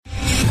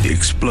The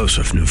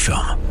explosive new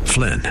film,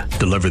 Flynn,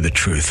 deliver the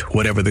truth,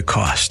 whatever the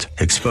cost.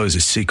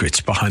 Exposes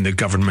secrets behind the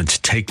government's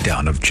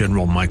takedown of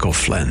General Michael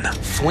Flynn.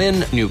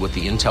 Flynn knew what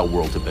the intel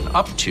world had been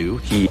up to.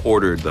 He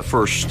ordered the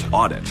first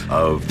audit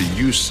of the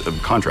use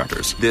of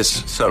contractors.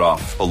 This set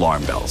off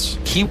alarm bells.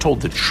 He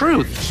told the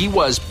truth. He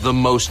was the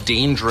most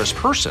dangerous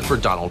person for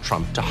Donald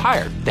Trump to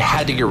hire. They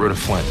had to get rid of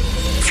Flynn.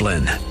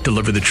 Flynn,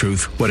 deliver the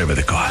truth, whatever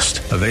the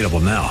cost. Available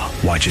now.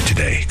 Watch it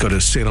today. Go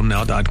to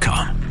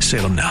salemnow.com.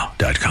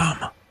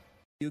 salemnow.com.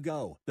 You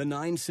go. The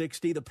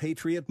 960 The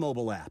Patriot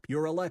mobile app,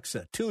 your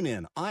Alexa,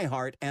 TuneIn,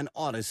 iHeart, and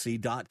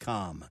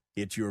Odyssey.com.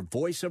 It's your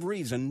voice of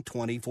reason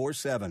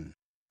 24/7.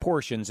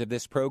 Portions of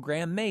this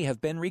program may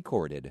have been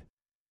recorded.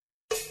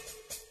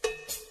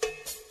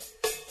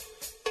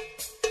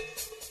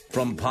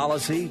 From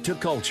policy to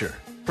culture,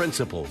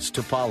 principles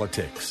to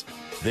politics,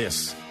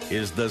 this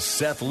is the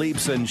Seth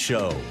Leibsohn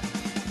Show.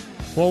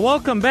 Well,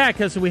 welcome back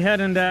as we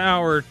head into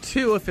hour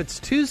two. If it's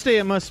Tuesday,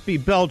 it must be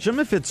Belgium.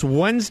 If it's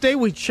Wednesday,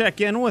 we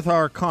check in with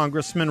our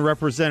Congressman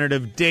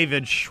Representative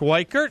David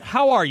Schweikert.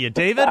 How are you,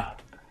 David?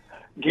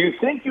 Do you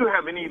think you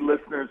have any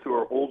listeners who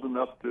are old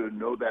enough to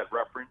know that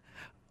reference?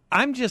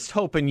 I'm just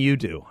hoping you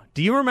do.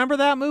 Do you remember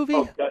that movie?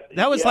 Oh,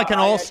 that was yeah, like an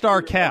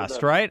all-star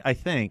cast, that. right? I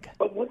think.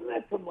 But wasn't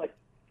that from like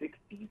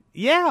 60s?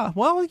 Yeah,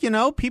 well, you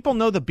know, people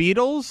know the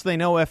Beatles. They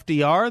know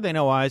FDR. They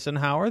know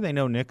Eisenhower. They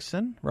know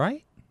Nixon,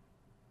 right?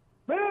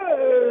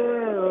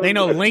 They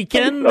know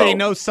Lincoln. So. They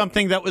know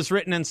something that was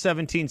written in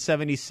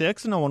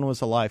 1776. No one was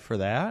alive for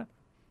that.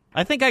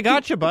 I think I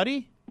got you,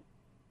 buddy.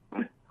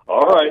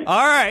 All right.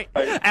 All right.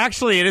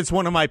 Actually, it is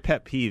one of my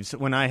pet peeves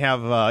when I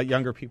have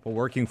younger people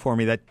working for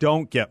me that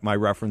don't get my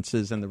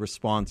references and the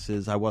response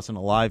is, I wasn't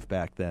alive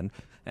back then.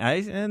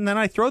 And then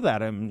I throw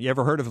that at them. You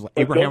ever heard of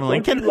Abraham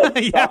Lincoln?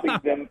 Stopping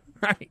them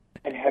right.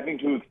 and having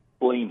to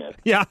explain it.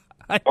 Yeah.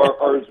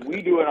 or as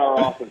we do in our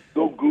office,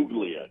 go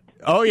Google it.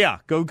 Oh, yeah.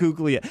 Go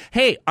Google it.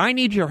 Hey, I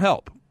need your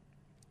help.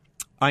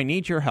 I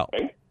need your help.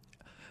 Okay.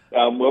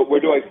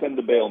 Where do I send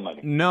the bail money?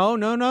 No.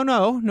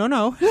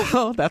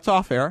 That's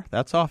off air.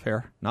 That's off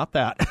air. Not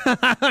that.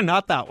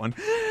 Not that one.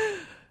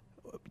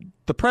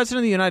 The President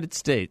of the United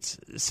States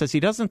says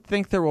he doesn't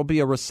think there will be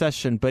a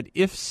recession, but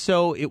if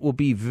so, it will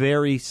be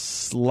very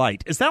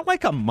slight. Is that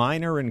like a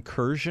minor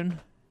incursion?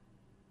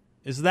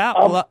 Is that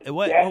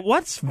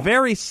what's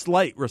very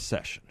slight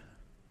recession?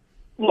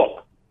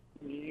 Look,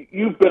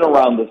 you've been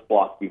around this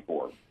block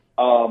before.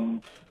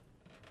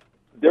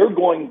 They're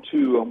going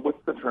to, what's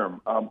the term,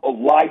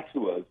 lie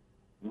to us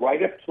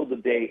right up till the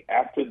day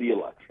after the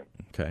election.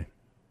 Okay.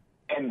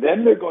 And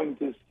then they're going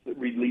to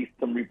release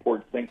some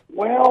reports saying,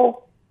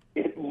 well,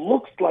 it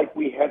looks like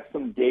we had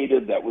some data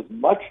that was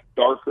much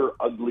darker,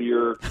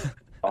 uglier.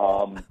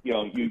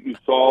 You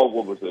saw,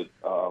 what was it,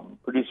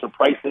 producer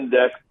price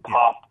index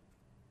pop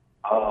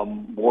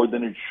more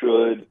than it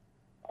should.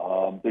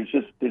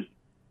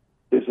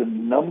 There's a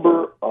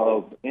number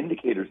of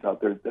indicators out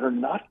there that are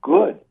not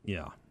good.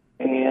 Yeah.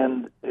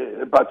 And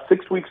about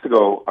 6 weeks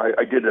ago,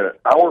 I did an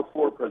hour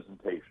 4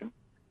 presentation.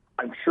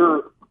 I'm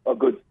sure a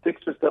good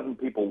 6 or 7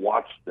 people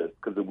watched this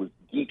because it was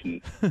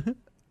geeky.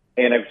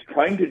 And I was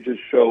trying to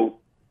just show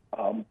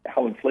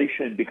how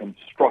inflation had become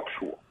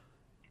structural,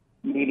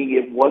 meaning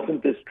it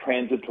wasn't this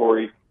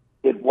transitory.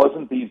 It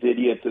wasn't these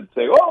idiots that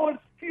say, oh,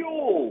 it's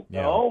fuel.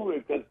 Yeah. No,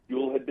 because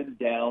fuel had been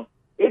down.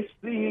 It's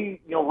the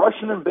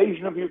Russian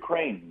invasion of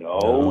Ukraine.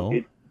 No.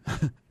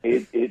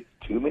 It's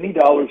too many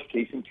dollars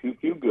chasing too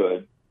few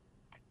goods.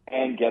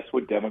 And guess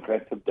what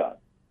Democrats have done?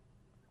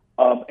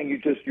 And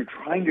you're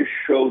trying to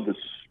show the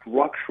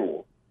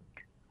structural.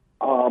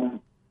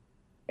 And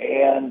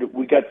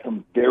we got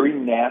some very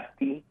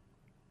nasty,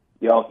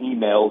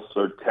 emails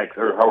or text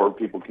or however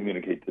people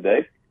communicate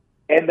today.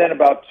 And then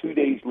about 2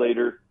 days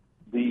later,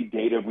 the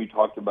data we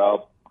talked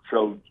about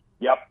showed,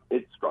 yep,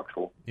 it's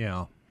structural.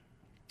 Yeah.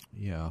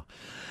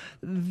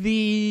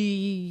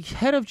 The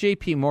head of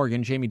J.P.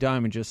 Morgan, Jamie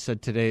Dimon, just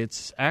said today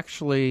it's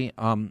actually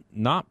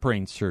not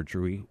brain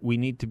surgery. We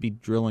need to be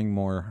drilling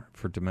more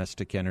for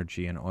domestic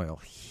energy and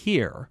oil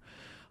here.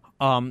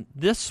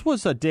 This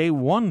was a day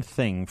one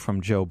thing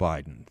from Joe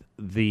Biden,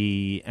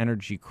 the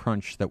energy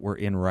crunch that we're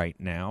in right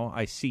now.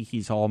 I see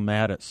he's all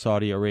mad at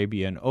Saudi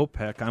Arabia and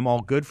OPEC. I'm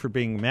all good for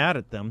being mad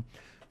at them.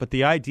 But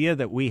the idea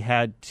that we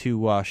had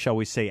to, shall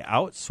we say,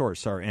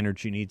 outsource our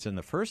energy needs in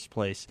the first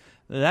place,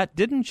 that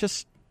didn't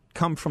just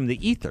come from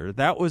the ether.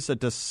 That was a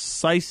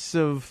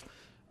decisive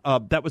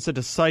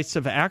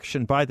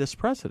action by this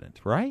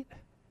president, right?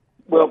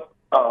 Well,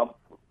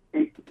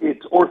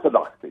 it's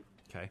orthodoxy.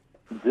 Okay.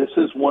 This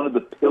is one of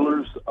the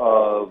pillars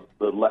of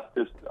the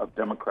leftist of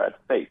Democrat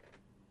faith,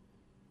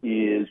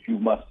 is you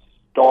must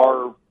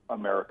starve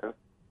America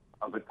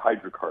of its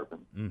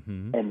hydrocarbons,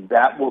 and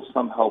that will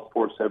somehow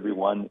force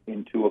everyone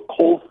into a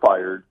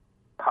coal-fired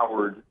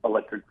powered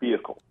electric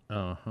vehicle.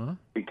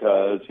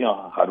 Because,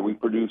 how do we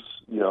produce,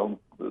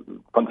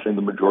 functioning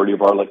the majority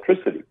of our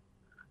electricity?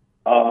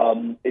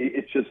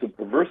 It's just a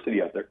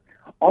perversity out there.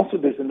 Also,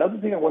 there's another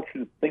thing I want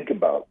you to think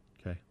about.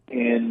 Okay.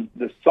 And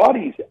the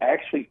Saudis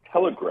actually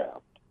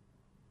telegraphed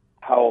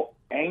how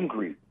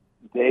angry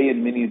they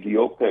and many of the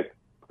OPEC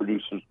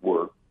producers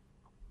were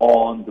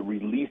on the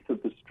release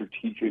of the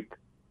Strategic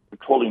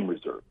Petroleum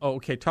Reserve. Oh,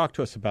 okay. Talk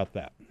to us about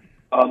that.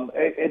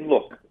 And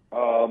look,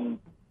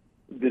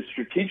 the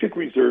strategic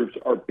reserves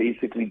are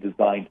basically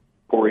designed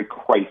for a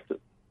crisis.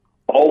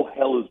 All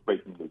hell is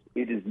breaking loose.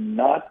 It is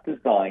not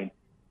designed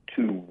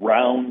to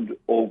round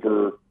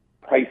over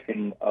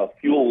pricing of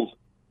fuels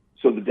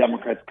so the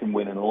Democrats can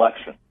win an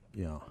election.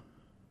 Yeah.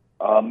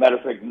 Matter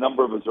of fact, a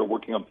number of us are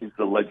working on pieces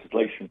of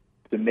legislation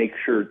to make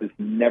sure this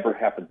never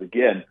happens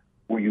again,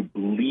 where you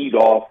bleed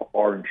off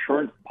our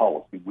insurance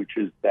policy, which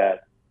is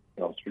that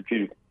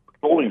Strategic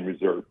Petroleum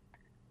Reserve,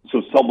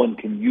 so someone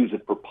can use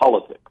it for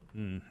politics.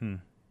 Mm-hmm.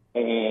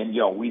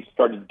 And we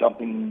started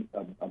dumping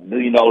 $1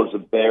 million a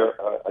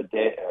day,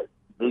 1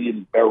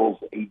 million barrels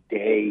a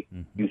day.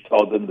 Mm-hmm. You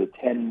saw them the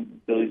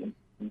 10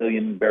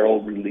 million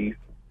barrel release,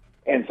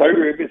 and Saudi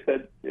Arabia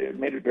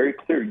made it very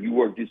clear: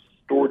 you are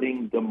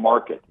distorting the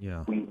market.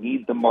 Yeah. We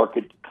need the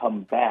market to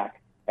come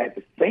back. At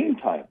the same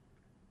time,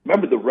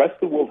 remember, the rest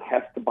of the world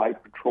has to buy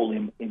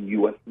petroleum in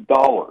U.S.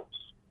 dollars.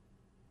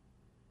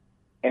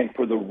 And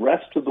for the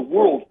rest of the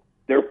world,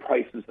 their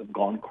prices have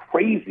gone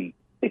crazy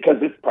because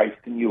it's priced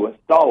in U.S.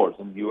 dollars,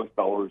 and the U.S.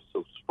 dollar is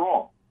so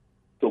strong.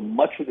 So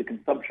much of the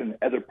consumption in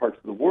other parts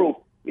of the world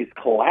is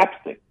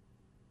collapsing,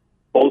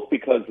 both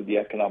because of the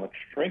economic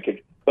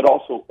shrinkage, but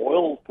also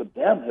oil for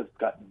them has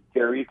gotten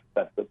very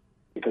expensive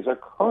because our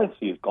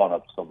currency has gone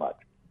up so much.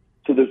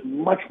 So there's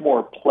much more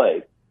at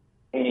play.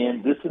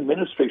 And this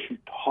administration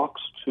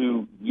talks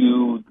to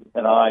you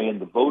and I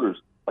and the voters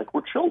like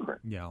we're children.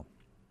 Yeah.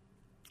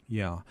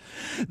 Yeah.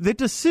 The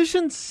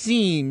decision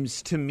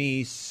seems to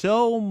me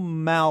so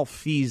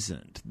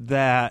malfeasant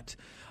that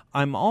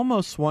I'm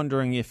almost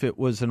wondering if it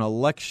was an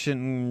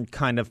election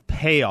kind of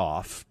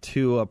payoff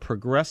to a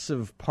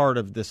progressive part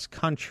of this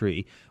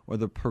country or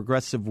the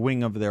progressive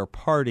wing of their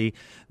party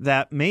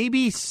that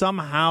maybe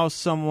somehow,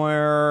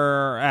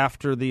 somewhere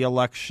after the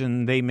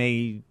election, they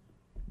may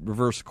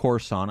reverse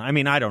course on. I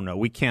mean, I don't know.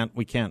 We can't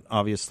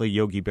obviously,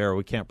 Yogi Berra,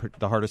 we can't,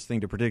 the hardest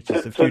thing to predict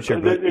is the future,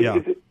 but yeah.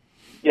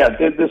 Yeah,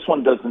 this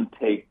one doesn't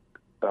take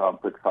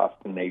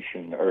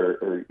procrastination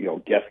or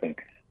guessing.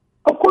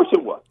 Of course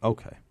it was.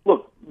 Okay.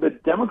 Look, the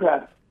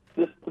Democrats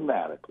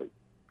systematically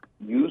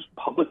use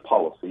public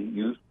policy,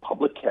 use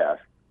public cash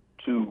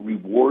to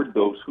reward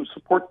those who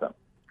support them,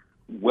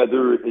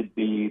 whether it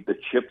be the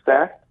CHIPS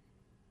Act,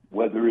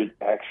 whether it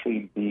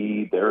actually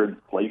be their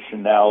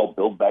Inflation Now,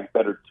 Build Back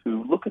Better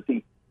 2. Look at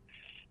the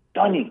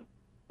billions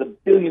and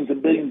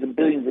billions and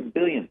billions and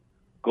billions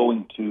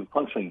going to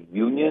functioning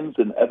unions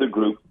and other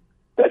groups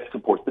that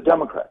support the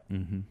Democrats.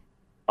 Mm-hmm.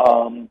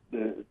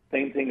 The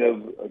same thing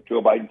of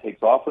Joe Biden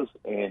takes office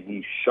and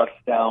he shuts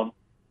down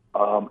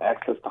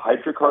access to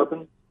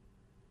hydrocarbons,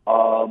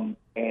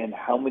 and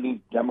how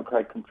many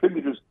Democrat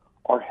contributors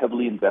are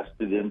heavily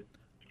invested in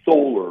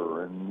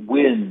solar and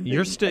wind.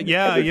 You're still,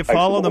 you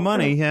follow the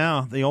money.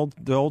 Yeah, the old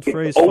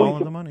phrase,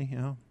 follow the money.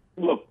 Yeah.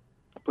 Look,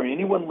 for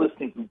anyone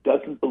listening who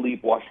doesn't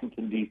believe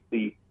Washington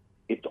D.C.,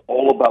 it's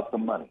all about the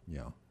money.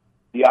 Yeah.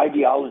 The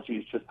ideology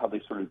is just how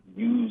they sort of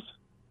use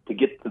to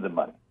get to the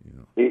money.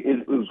 Yeah.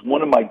 It was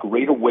one of my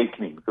great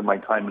awakenings in my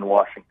time in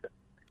Washington.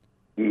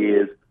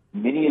 Is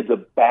many of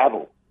the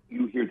battles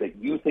you hear that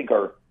you think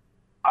are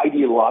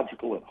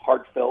ideological and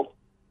heartfelt,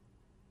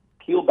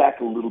 peel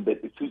back a little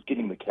bit. It's who's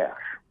getting the cash.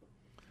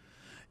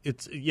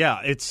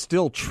 It's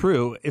still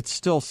true. It's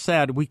still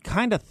sad. We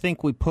kind of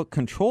think we put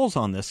controls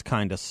on this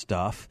kind of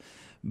stuff,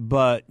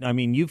 but I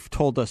mean, you've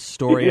told us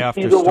story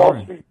after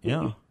story. Did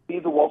you see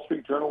the Wall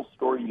Street Journal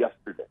story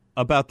yesterday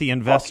about the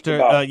investor?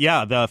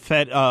 The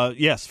Fed.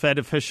 Yes, Fed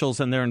officials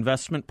and their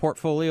investment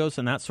portfolios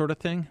and that sort of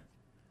thing.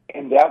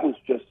 And that was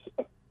just,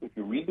 if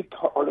you read the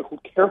article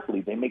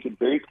carefully, they make it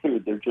very clear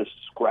they're just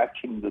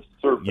scratching the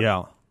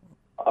surface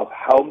of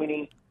how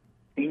many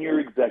senior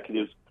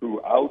executives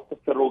throughout the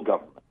federal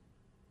government,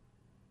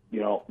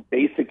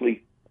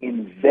 basically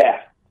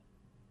invest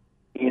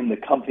in the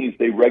companies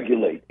they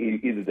regulate.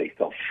 Either they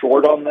sell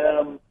short on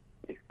them,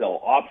 they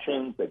sell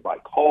options, they buy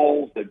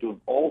calls, they're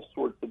doing all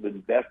sorts of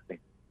investing.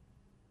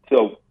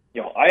 So,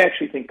 I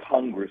actually think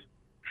Congress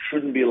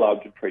shouldn't be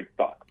allowed to trade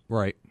stocks.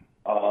 Right.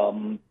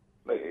 I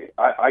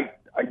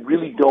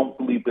really don't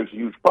believe there's a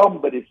huge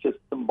problem, but it's just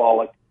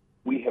symbolic.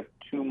 We have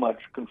too much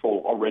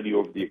control already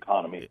over the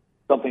economy.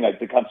 Something like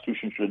the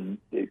Constitution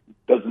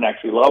doesn't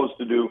actually allow us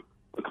to do,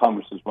 but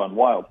Congress has run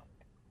wild.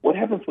 What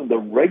happens when the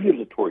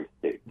regulatory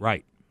state?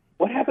 Right.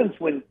 What happens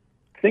when?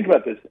 Think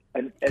about this.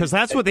 Because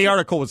that's what the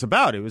article was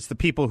about. It was the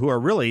people who are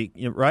really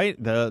right,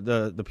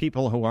 the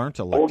people who aren't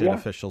elected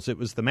officials. It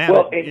was the man.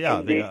 Well,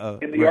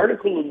 the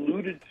article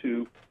alluded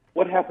to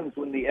what happens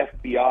when the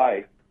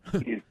FBI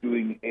is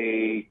doing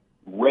a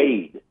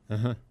raid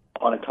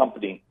on a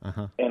company,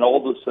 and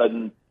all of a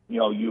sudden,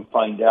 you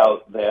find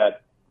out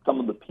that some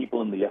of the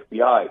people in the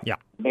FBI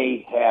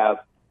may have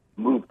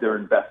moved their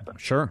investment.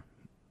 Sure.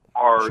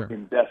 Are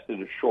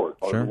invested as short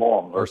or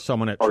long. Or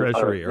someone at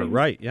Treasury.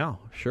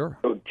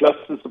 So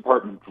Justice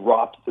Department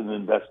drops an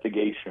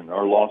investigation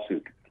or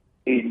lawsuit.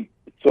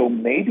 So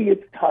maybe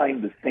it's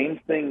time, the same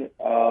thing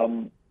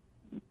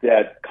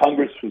that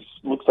Congress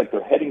looks like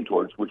they're heading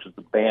towards, which is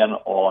the ban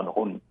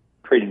on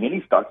trading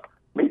any stocks.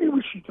 Maybe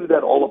we should do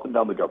that all up and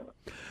down the government.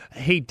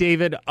 Hey,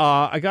 David,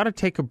 I got to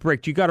take a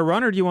break. Do you got to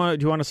run, or do you want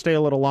to stay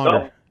a little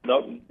longer?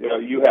 No,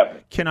 you have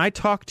me. Can I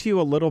talk to you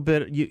a little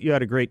bit? You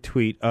had a great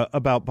tweet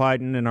about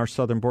Biden and our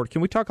southern border.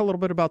 Can we talk a little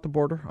bit about the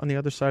border on the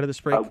other side of this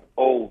break?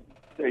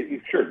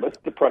 Sure. Let's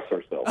depress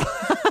ourselves.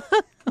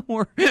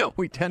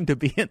 We tend to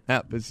be in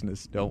that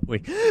business, don't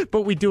we?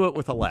 But we do it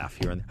with a laugh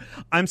here and there.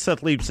 I'm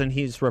Seth Leibson.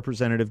 He's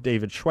Representative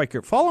David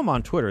Schweikert. Follow him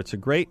on Twitter. It's a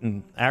great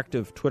and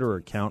active Twitter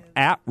account,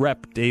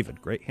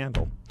 @RepDavid. Great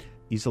handle.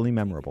 Easily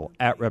memorable,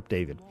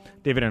 @RepDavid.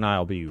 David and I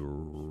will be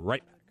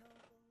right back.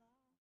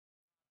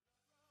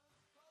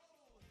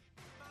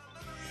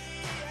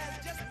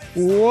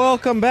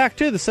 Welcome back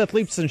to the Seth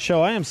Leibson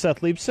Show. I am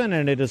Seth Leibson,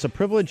 and it is a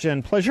privilege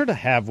and pleasure to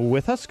have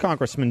with us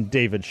Congressman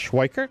David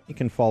Schweikert. You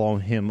can follow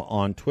him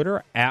on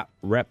Twitter,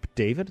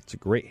 @RepDavid. It's a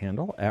great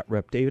handle,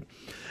 @RepDavid.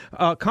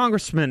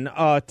 Congressman,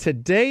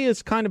 today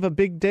is kind of a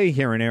big day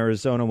here in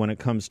Arizona when it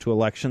comes to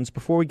elections.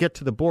 Before we get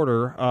to the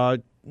border,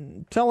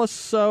 tell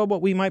us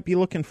what we might be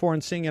looking for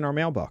and seeing in our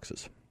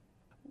mailboxes.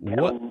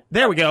 What?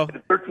 There we go.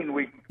 13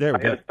 weeks. There we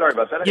go. Sorry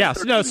about that.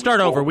 Yes. No. Start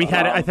over.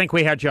 I think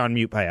we had you on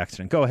mute by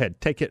accident. Go ahead.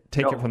 Take it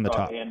from the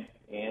top.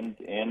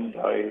 And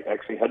I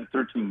actually had a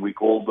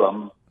 13-week-old.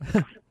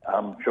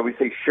 Shall we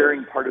say,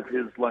 sharing part of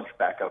his lunch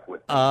back up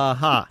with me.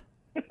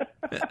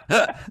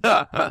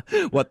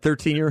 What?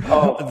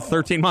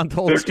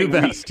 13-month-olds do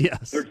best.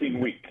 Yes.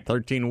 13-week.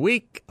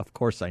 13-week. Of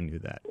course, I knew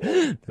that.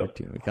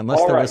 13-week.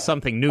 Unless there was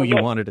something new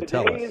you wanted to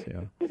tell us.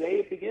 Today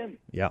it begins.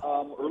 Yeah.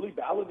 Early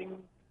balloting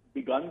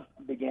began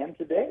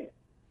today.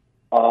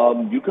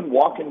 You can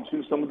walk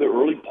into some of the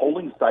early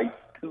polling sites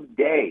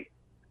today.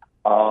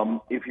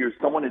 If you're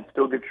someone that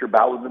still gets your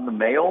ballot in the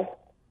mail,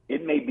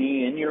 it may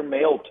be in your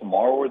mail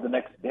tomorrow or the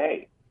next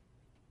day.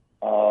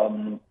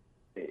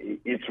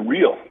 It's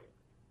real,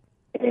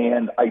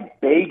 and I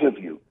beg of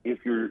you,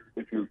 if you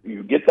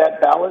get that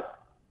ballot,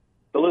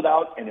 fill it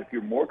out, and if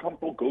you're more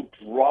comfortable, go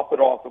drop it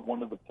off at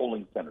one of the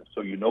polling centers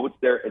so you know it's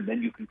there, and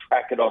then you can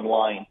track it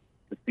online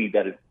to see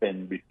that it's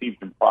been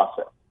received and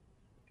processed.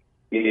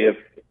 If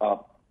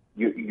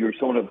you're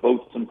someone that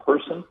votes in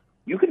person,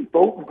 you can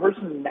vote in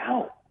person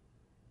now.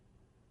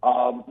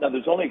 Now,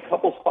 there's only a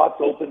couple spots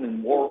open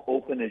and more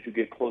open as you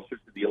get closer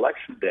to the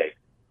election day.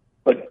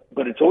 But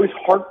it's always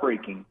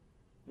heartbreaking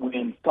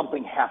when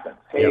something happens.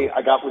 Hey,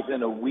 I got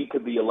within a week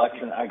of the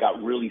election, I got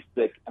really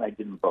sick, and I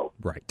didn't vote.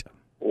 Right.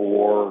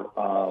 Or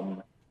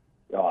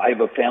I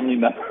have a family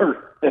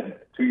member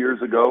that 2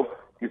 years ago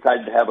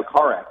decided to have a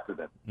car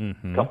accident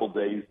a couple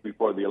days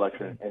before the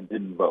election and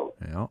didn't vote.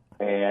 Yeah.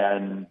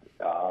 And,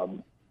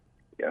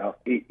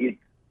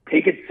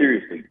 take it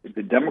seriously.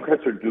 The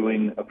Democrats are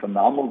doing a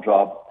phenomenal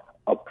job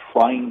of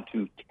trying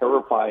to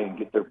terrify and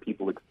get their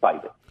people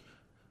excited.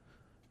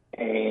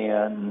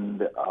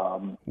 And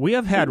we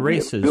have had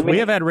races. We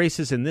have had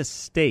races in this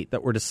state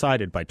that were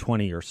decided by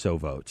 20 or so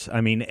votes.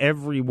 I mean,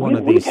 every one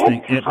of these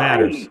things, it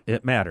matters.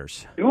 It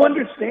matters. You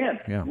understand?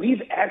 Yeah.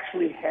 We've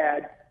actually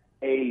had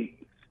a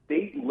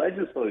state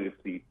legislative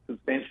seat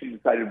substantially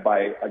decided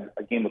by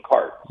a game of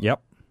cards.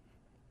 Yep.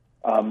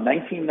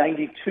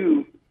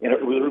 1992,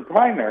 it was a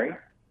primary,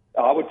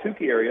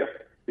 Ahwatukee area,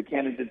 the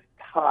candidates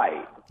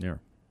tied. Yeah.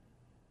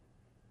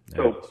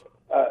 So,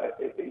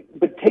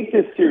 but take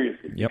this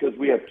seriously, because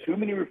we have too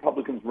many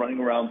Republicans running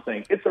around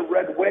saying it's a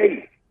red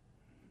wave,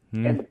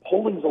 and the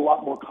polling's a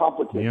lot more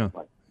complicated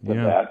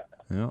than that.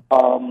 Yeah.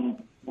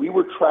 We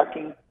were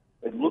tracking.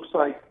 It looks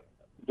like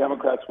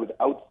Democrats with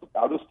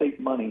out-of-state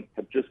money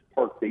have just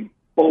parked a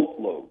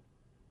boatload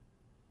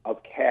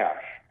of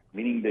cash,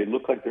 meaning they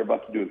look like they're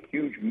about to do a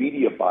huge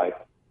media buy,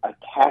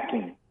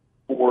 attacking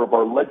 4 of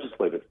our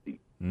legislative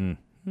seats.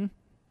 Mm-hmm.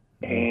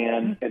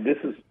 And this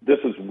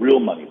is real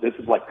money. This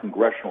is like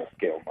congressional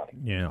scale money.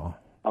 Yeah.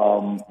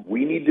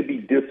 We need to be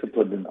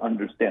disciplined and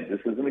understand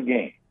this isn't a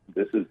game.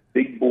 This is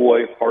big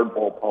boy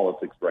hardball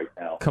politics right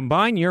now.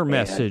 Combine your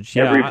message.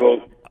 Every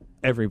vote.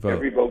 Every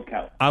vote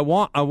counts. I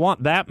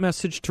want that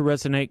message to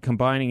resonate,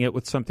 combining it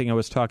with something I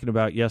was talking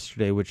about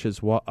yesterday, which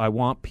is what I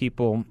want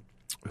people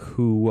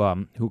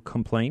who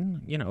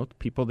complain,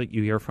 people that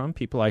you hear from,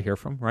 people I hear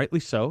from, rightly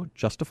so,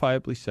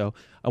 justifiably so.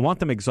 I want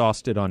them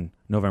exhausted on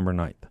November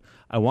 9th.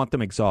 I want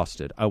them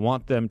exhausted. I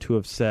want them to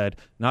have said,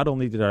 not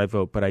only did I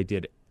vote, but I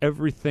did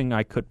everything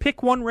I could.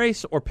 Pick one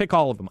race or pick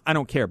all of them. I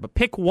don't care, but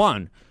pick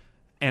one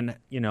and,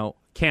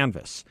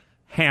 canvass,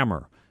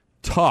 hammer,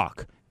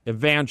 talk,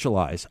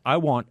 evangelize. I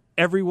want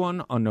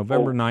everyone on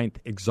November 9th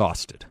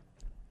exhausted.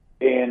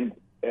 And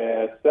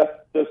Seth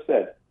just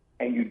said,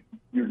 and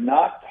you're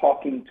not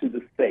talking to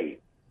the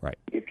saved. Right.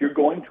 If you're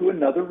going to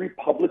another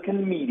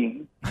Republican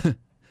meeting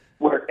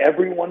where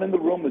everyone in the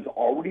room is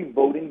already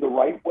voting the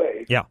right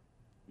way,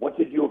 what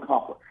did you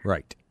accomplish?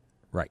 Right.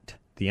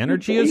 The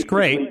energy is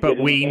great, but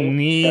we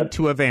need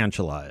to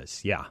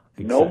evangelize. Yeah.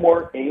 Exactly. No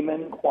more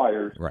amen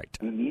choirs. Right.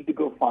 We need to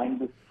go find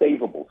the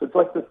savables. It's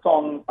like the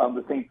song,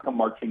 The Saints Come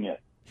Marching In.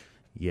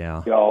 Yeah.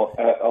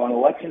 On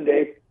Election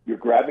Day, you're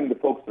grabbing the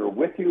folks that are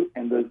with you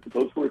and those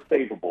who are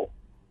savable,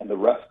 and the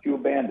rest you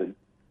abandon,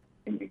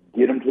 and you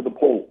get them to the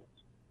polls.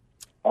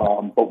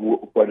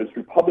 But as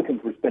Republicans,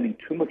 we're spending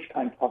too much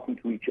time talking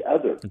to each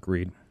other.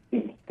 Agreed.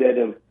 Instead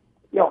of,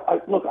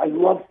 I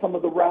love some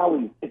of the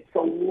rallies. It's a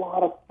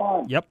lot of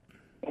fun. Yep.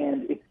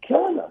 And it's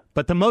killing us.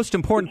 But the most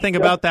important thing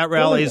about that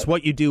rally is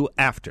what you do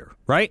after,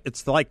 right?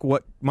 It's like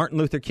what Martin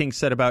Luther King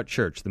said about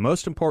church. The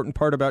most important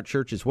part about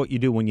church is what you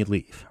do when you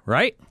leave,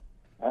 right?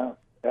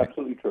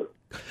 Absolutely true.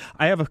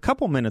 I have a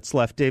couple minutes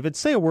left, David.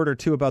 Say a word or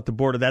two about the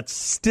border. That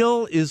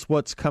still is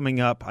what's coming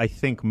up, I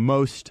think,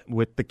 most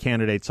with the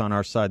candidates on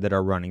our side that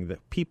are running.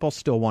 That people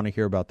still want to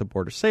hear about the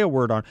border. Say a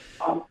word on,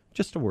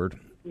 just a word.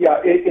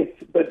 Yeah,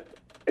 but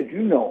as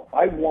you know,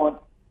 I want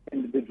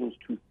individuals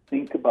to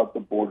think about the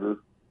border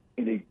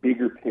in a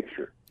bigger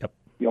picture. Yep.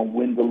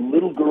 When the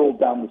little girl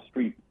down the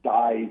street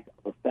dies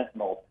of a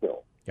fentanyl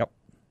pill, yep,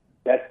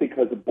 that's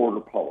because of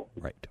border policy.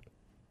 Right.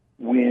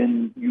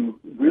 When you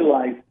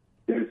realize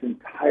there's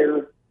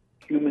entire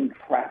human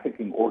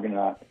trafficking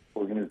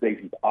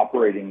organizations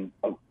operating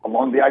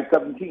along the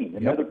I-17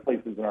 and other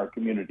places in our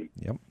community,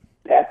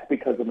 that's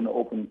because of an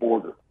open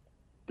border.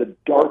 The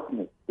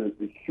darkness, the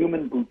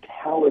human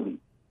brutality,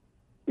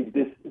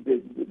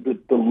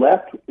 the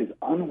left is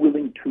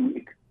unwilling to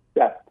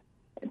accept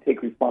and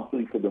take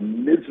responsibility for the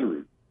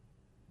misery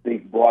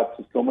they've brought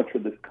to so much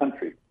of this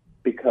country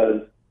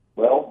because,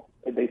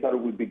 they thought it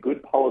would be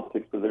good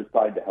politics for their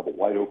side to have a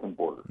wide open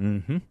border.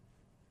 Mm-hmm.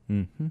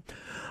 Mm-hmm.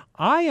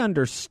 I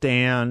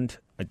understand.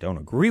 I don't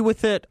agree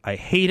with it. I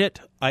hate it.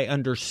 I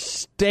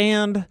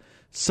understand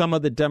some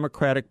of the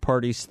Democratic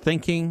Party's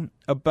thinking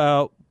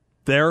about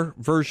their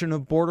version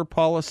of border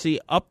policy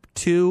up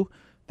to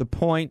the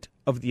point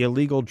of the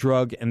illegal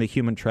drug and the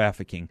human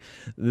trafficking.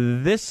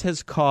 This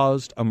has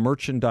caused a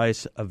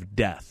merchandise of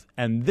death,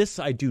 and this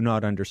I do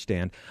not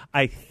understand.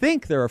 I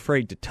think they're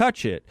afraid to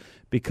touch it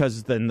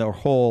because then their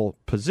whole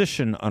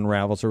position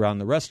unravels around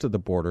the rest of the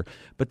border.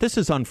 But this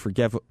is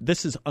unforgivable.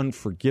 This is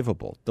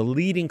unforgivable. The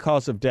leading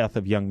cause of death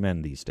of young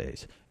men these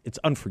days. It's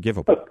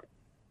unforgivable. Look,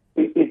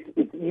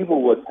 it's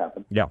evil what's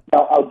happened. Yeah.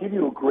 Now, I'll give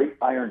you a great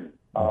irony.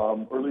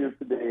 Earlier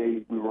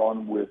today, we were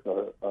on with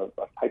a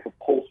type of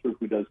pollster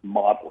who does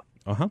modeling.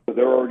 Uh-huh. So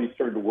they're already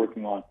started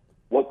working on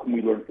what can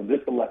we learn from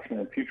this election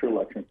and future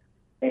elections.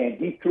 And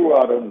he threw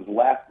out on his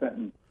last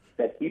sentence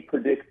that he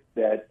predicts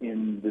that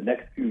in the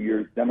next few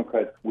years,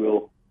 Democrats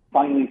will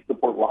finally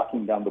support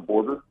locking down the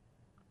border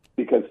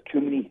because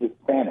too many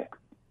Hispanics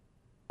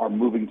are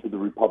moving to the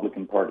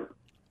Republican Party.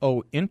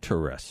 Oh,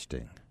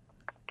 interesting.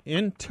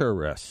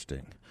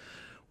 Interesting.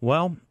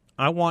 Well,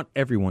 I want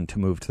everyone to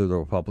move to the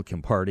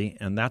Republican Party,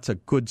 and that's a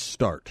good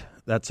start.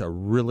 That's a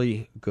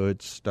really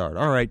good start.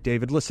 All right,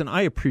 David, listen,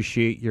 I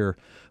appreciate your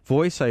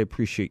voice. I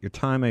appreciate your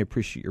time. I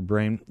appreciate your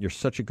brain. You're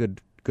such a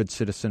good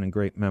citizen and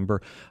great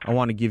member. I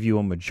want to give you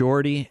a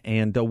majority,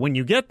 and when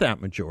you get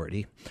that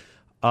majority,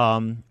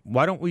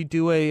 why don't we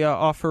do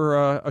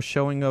offer a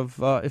showing of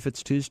if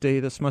it's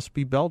Tuesday, This Must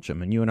Be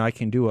Belgium, and you and I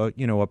can do a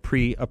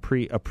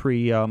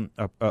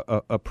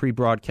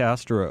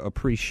pre-broadcast or a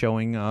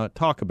pre-showing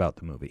talk about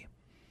the movie.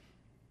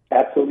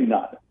 Absolutely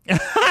not.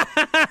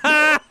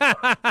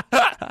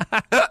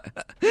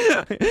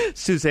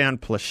 Suzanne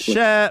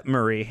Plachette,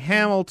 Murray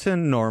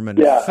Hamilton, Norman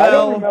Fell. I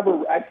don't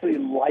remember actually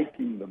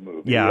liking the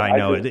movie. Yeah, I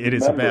know. It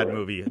is a bad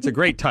movie. It's a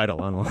great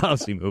title on a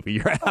lousy movie.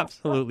 You're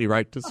absolutely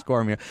right to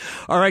score me.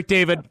 All right,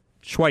 David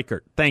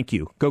Schweikert, thank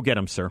you. Go get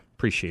him, sir.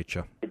 Appreciate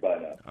you. Goodbye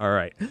now. All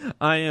right.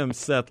 I am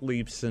Seth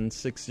Leibson,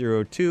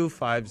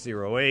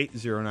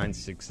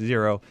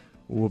 602-508-0960.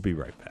 We'll be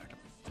right back.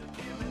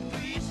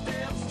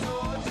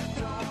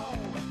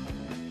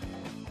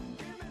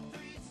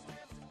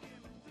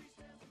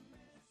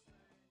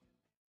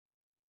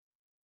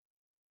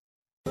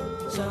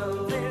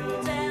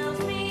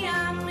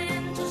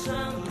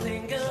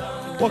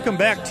 Welcome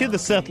back to the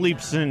Seth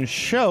Leibson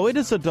Show. It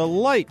is a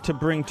delight to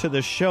bring to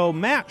the show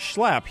Matt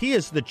Schlapp. He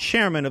is the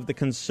chairman of the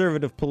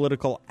Conservative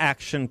Political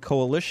Action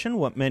Coalition,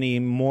 what many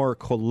more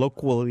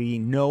colloquially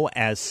know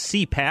as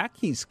CPAC.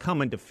 He's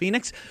coming to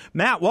Phoenix.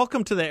 Matt,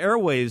 welcome to the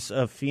airways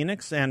of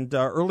Phoenix, and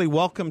early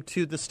welcome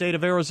to the state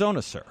of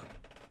Arizona, sir.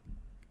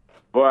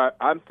 Well,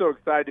 I'm so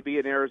excited to be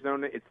in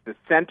Arizona. It's the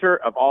center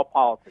of all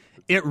politics.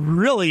 It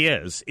really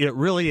is. It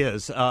really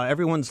is.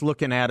 Everyone's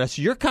looking at us.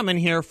 You're coming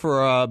here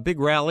for a big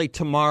rally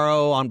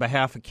tomorrow on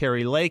behalf of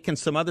Kari Lake and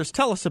some others.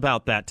 Tell us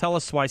about that. Tell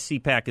us why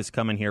CPAC is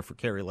coming here for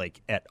Kari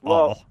Lake at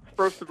all. Well,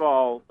 first of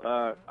all,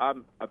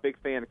 I'm a big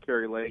fan of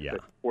Kari Lake. Yeah. I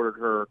supported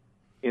her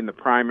in the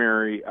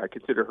primary. I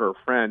consider her a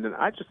friend, and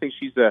I just think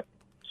she's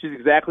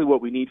exactly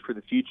what we need for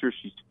the future.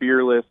 She's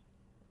fearless.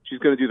 She's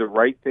going to do the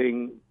right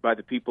thing by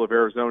the people of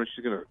Arizona.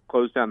 She's going to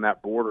close down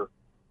that border.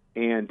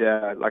 And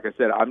like I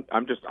said,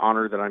 I'm just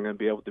honored that I'm going to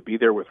be able to be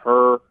there with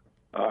her.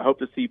 I hope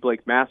to see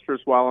Blake Masters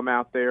while I'm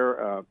out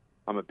there.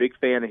 I'm a big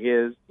fan of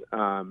his.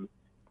 I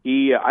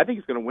think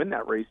he's going to win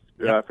that race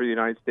for the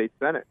United States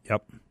Senate.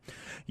 Yep.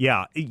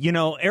 Yeah,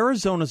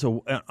 Arizona's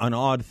an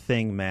odd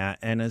thing, Matt,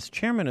 and as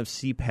chairman of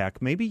CPAC,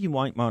 maybe you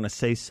might want to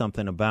say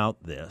something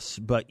about this,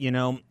 but,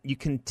 you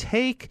can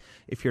take,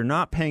 if you're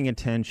not paying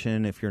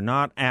attention, if you're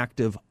not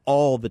active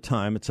all the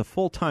time, it's a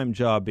full-time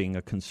job being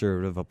a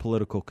conservative, a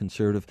political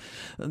conservative.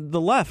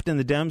 The left and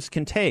the Dems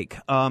can take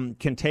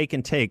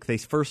and take. They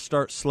first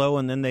start slow,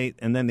 and then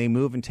they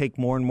move and take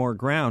more and more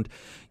ground.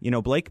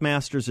 Blake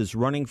Masters is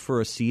running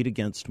for a seat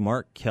against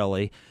Mark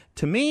Kelly.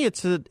 To me,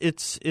 it's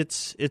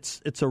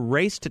a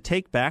race to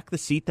take back the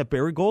seat that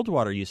Barry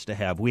Goldwater used to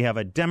have. We have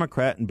a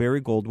Democrat in Barry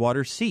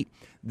Goldwater's seat.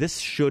 This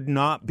should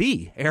not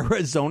be.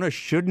 Arizona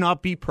should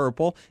not be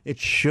purple. It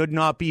should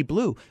not be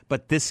blue.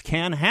 But this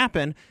can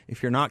happen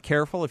if you're not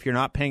careful, if you're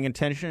not paying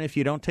attention, if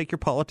you don't take your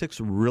politics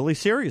really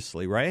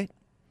seriously, right?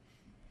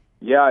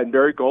 Yeah, and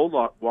Barry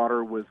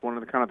Goldwater was one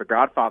of the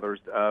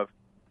godfathers of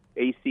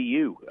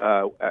ACU.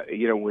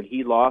 When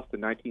he lost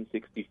in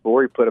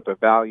 1964, he put up a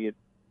valiant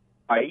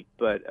fight,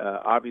 but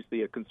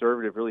obviously a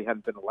conservative really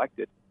hadn't been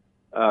elected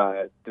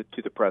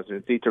to the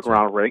presidency. He took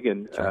Ronald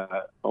Reagan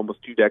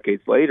almost 2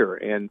 decades later.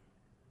 And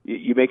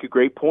you make a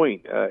great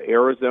point.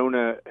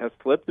 Arizona has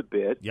flipped a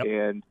bit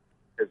and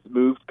has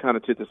moved kind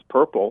of to this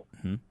purple.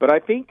 Mm-hmm. But I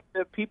think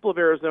the people of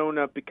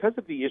Arizona, because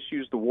of the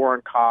issues, the war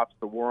on cops,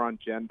 the war on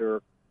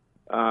gender,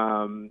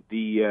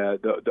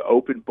 the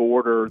open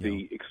border,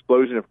 the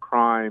explosion of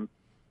crime,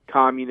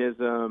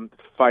 communism,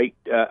 fight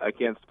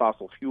against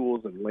fossil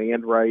fuels and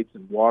land rights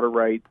and water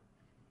rights.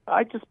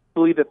 I just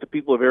believe that the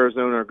people of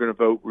Arizona are going to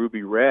vote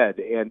ruby red,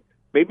 and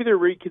maybe they're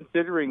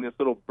reconsidering this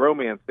little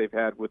bromance they've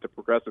had with the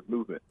progressive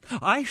movement.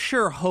 I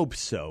sure hope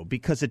so,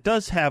 because it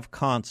does have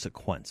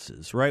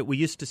consequences, right? We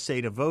used to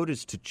say to vote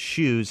is to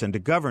choose and to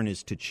govern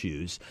is to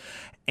choose.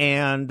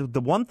 And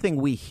the one thing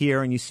we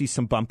hear, and you see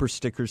some bumper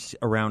stickers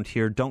around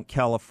here, don't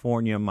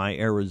California my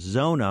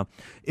Arizona.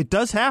 It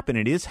does happen.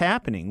 It is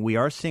happening. We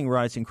are seeing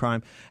rising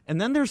crime. And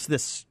then there's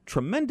this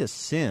tremendous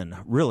sin,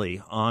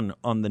 really, on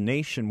the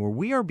nation where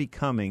we are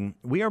becoming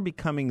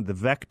the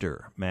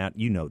vector, Matt,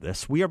 you know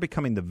this. We are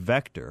becoming the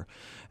vector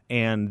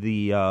and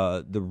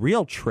the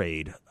real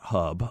trade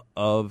hub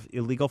of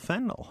illegal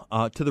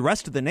fentanyl to the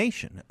rest of the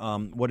nation.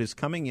 What is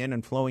coming in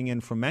and flowing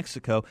in from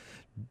Mexico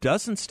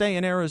doesn't stay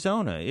in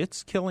Arizona.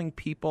 It's killing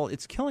people.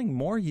 It's killing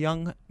more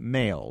young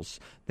males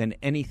than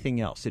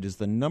anything else. It is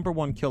the number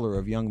one killer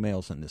of young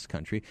males in this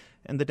country.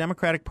 And the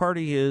Democratic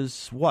Party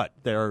is what?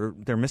 They're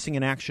missing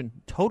in action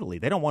totally.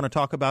 They don't want to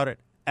talk about it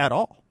at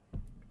all.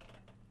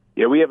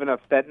 Yeah, we have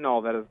enough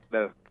fentanyl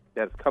that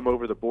has come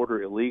over the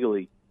border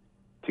illegally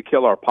to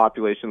kill our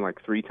population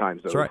like 3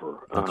 times over. Right.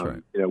 That's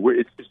right.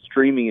 It's just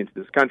streaming into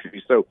this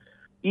country. So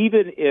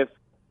even if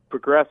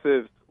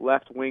progressives,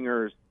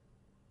 left-wingers,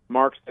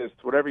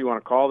 Marxists, whatever you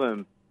want to call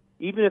them,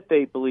 even if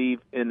they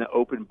believe in the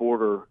open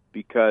border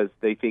because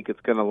they think it's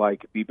going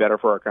to be better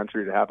for our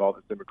country to have all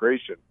this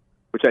immigration,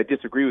 which I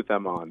disagree with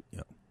them on,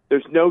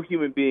 there's no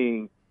human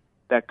being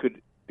that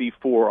could be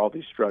for all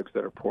these drugs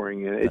that are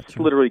pouring in. It's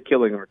literally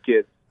killing our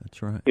kids.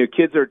 That's right.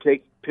 Kids are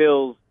taking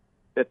pills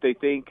that they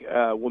think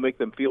will make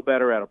them feel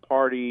better at a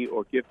party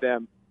or give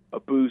them a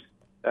boost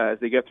as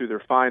they get through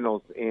their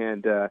finals,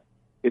 and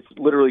it's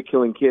literally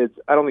killing kids.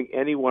 I don't think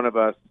any one of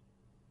us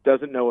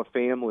doesn't know a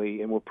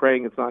family, and we're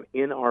praying it's not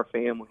in our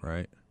family,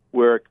 right,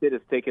 where a kid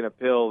has taken a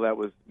pill that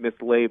was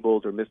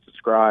mislabeled or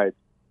misdescribed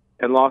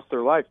and lost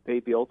their life,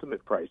 paid the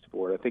ultimate price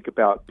for it. I think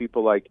about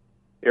people like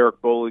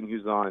Eric Bolling,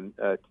 who's on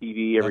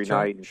TV every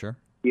night. Right. Sure.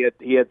 He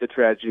had the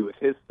tragedy with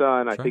his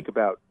son. I think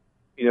about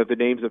the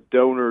names of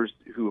donors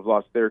who have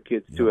lost their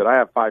kids to it. I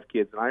have 5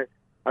 kids, and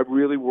I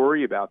really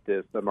worry about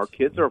this. Our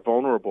kids are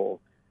vulnerable.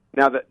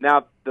 Now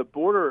the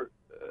border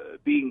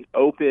being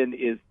open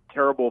is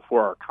terrible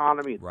for our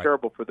economy. It's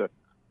terrible for the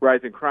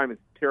rise in crime.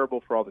 It's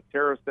terrible for all the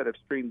terrorists that have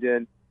streamed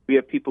in. We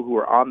have people who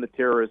are on the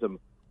terrorism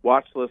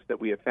watch list that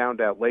we have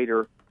found out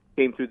later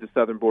came through the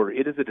southern border.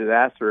 It is a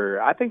disaster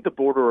area. I think the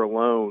border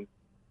alone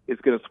is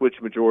going to switch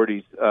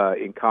majorities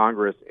in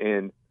Congress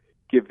and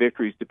give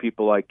victories to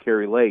people like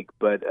Kari Lake.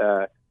 But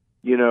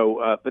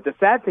but the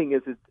sad thing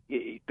is,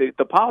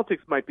 the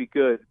politics might be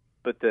good,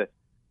 but the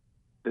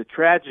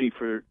tragedy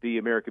for the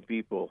American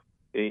people,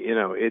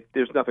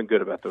 there's nothing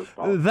good about those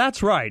politics.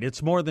 That's right.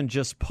 It's more than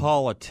just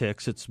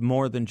politics. It's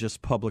more than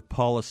just public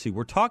policy.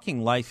 We're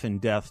talking life and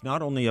death,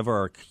 not only of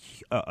our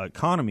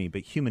economy,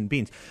 but human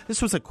beings.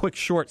 This was a quick,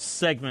 short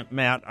segment,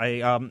 Matt.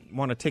 I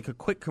want to take a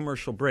quick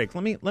commercial break.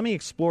 Let me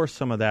explore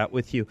some of that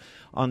with you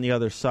on the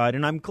other side.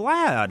 And I'm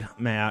glad,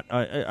 Matt,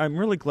 I'm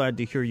really glad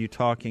to hear you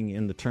talking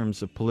in the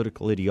terms of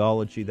political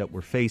ideology that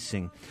we're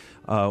facing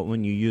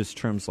when you use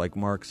terms like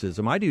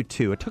Marxism. I do,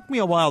 too. It took me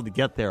a while to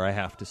get there, I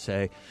have to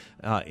say,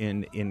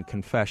 in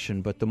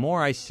confession. But the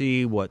more I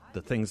see what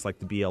the things like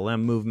the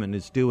BLM movement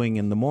is doing,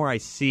 and the more I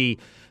see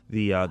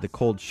the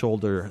cold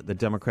shoulder the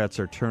Democrats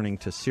are turning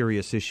to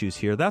serious issues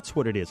here, that's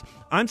what it is.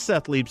 I'm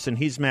Seth Leibson.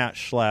 He's Matt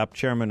Schlapp,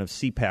 chairman of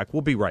CPAC.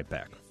 We'll be right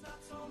back.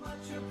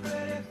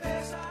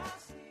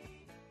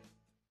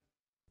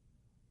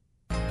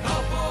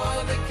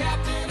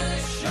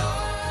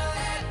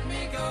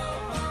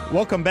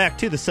 Welcome back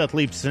to the Seth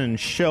Leibsohn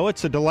Show.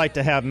 It's a delight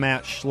to have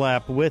Matt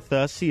Schlapp with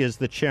us. He is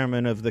the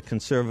chairman of the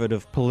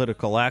Conservative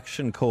Political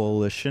Action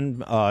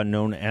Coalition,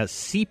 known as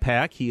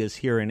CPAC. He is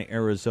here in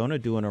Arizona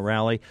doing a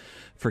rally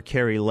for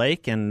Kari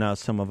Lake and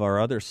some of our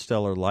other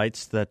stellar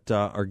lights that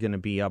are going to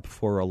be up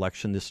for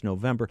election this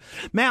November.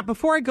 Matt,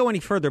 before I go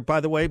any further, by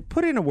the way,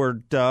 put in a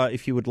word,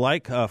 if you would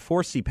like,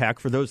 for CPAC,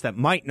 for those that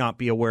might not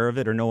be aware of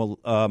it or know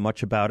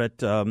much about it.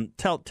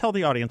 Tell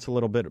the audience a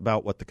little bit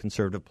about what the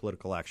Conservative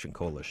Political Action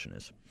Coalition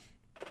is.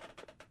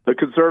 The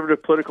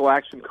Conservative Political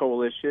Action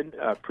Coalition,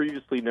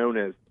 previously known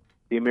as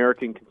the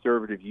American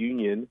Conservative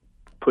Union,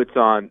 puts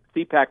on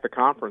CPAC, the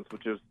conference,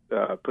 which is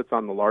puts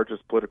on the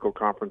largest political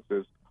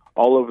conferences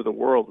all over the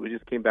world. We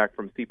just came back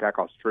from CPAC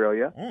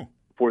Australia.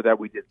 Before that,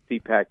 we did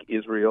CPAC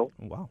Israel.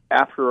 Wow.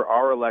 After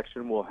our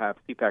election, we'll have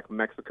CPAC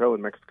Mexico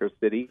in Mexico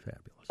City.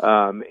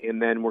 Fabulous.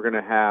 And then we're going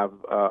to have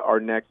our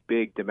next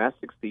big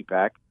domestic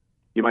CPAC,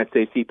 you might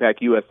say CPAC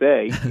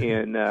USA,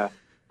 in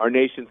our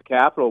nation's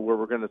capital, where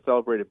we're going to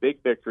celebrate a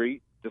big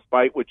victory.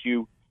 Despite what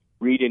you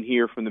read and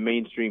hear from the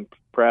mainstream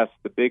press,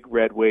 the big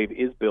red wave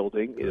is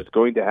building. It is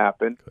going to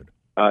happen.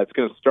 It's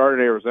going to start in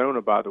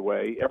Arizona, by the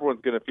way.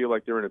 Everyone's going to feel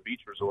like they're in a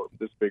beach resort with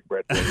this big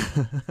red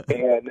wave.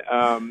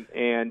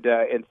 and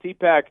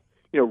CPAC,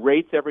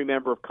 rates every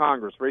member of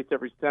Congress, rates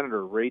every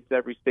senator, rates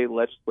every state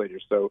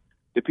legislator. So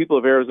the people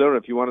of Arizona,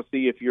 if you want to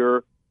see if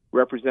your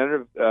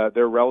representative,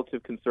 their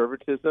relative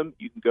conservatism,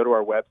 you can go to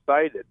our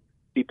website at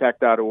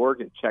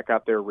cpac.org and check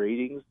out their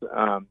ratings.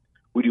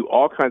 We do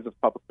all kinds of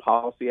public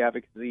policy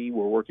advocacy.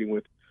 We're working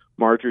with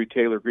Marjorie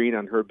Taylor Greene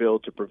on her bill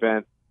to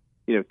prevent,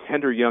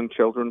 tender young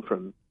children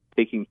from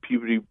taking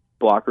puberty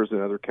blockers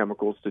and other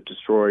chemicals to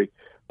destroy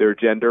their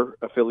gender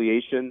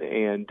affiliation.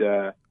 And,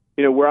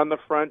 we're on the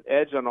front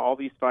edge on all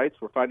these fights.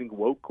 We're fighting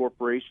woke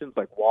corporations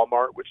like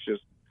Walmart, which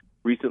just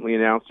recently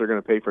announced they're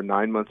going to pay for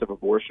 9 months of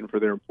abortion for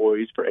their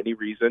employees for any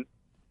reason,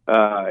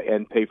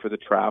 and pay for the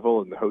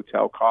travel and the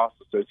hotel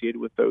costs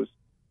associated with those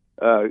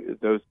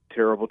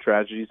terrible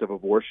tragedies of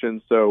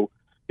abortion. So,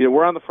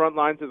 we're on the front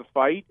lines of the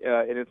fight,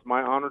 and it's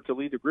my honor to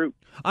lead the group.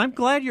 I'm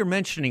glad you're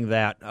mentioning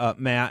that,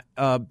 Matt,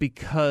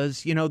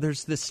 because,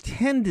 there's this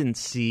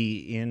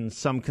tendency in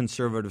some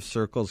conservative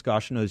circles,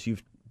 gosh knows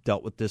you've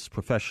dealt with this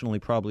professionally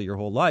probably your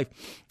whole life,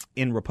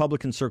 in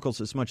Republican circles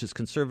as much as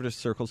conservative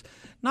circles,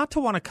 not to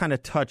want to kind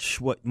of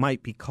touch what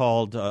might be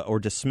called or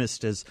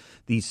dismissed as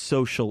these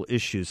social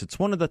issues. It's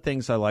one of the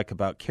things I like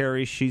about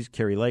Kari. She's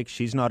Kari Lake.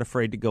 She's not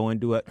afraid to go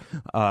into it.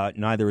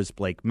 Neither is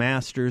Blake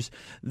Masters.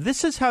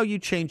 This is how you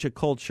change a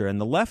culture,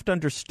 and the left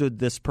understood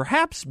this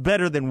perhaps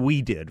better than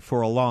we did for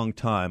a long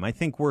time. I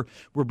think we're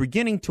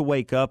beginning to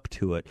wake up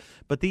to it.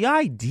 But the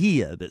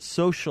idea that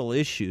social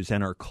issues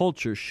and our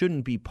culture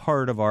shouldn't be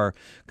part of our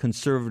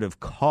conservative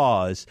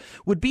cause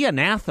would be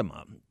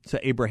anathema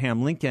to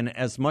Abraham Lincoln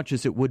as much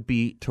as it would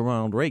be to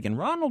Ronald Reagan.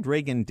 Ronald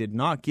Reagan did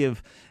not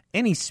give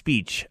any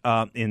speech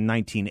in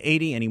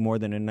 1980 any more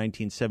than in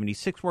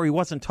 1976 where he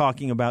wasn't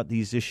talking about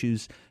these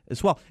issues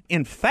as well.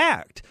 In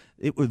fact,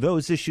 it were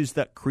those issues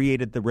that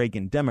created the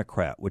Reagan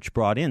Democrat, which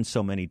brought in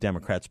so many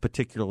Democrats,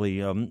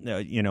 particularly,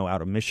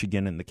 out of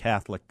Michigan and the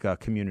Catholic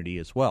community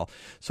as well.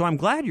 So I'm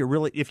glad you're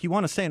really, if you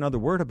want to say another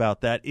word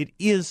about that, it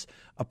is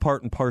a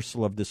part and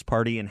parcel of this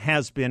party and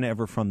has been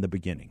ever from the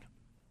beginning.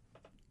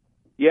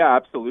 Yeah,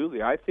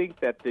 absolutely. I think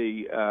that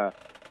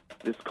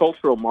this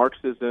cultural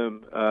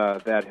Marxism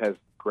that has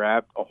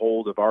grabbed a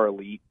hold of our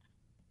elite,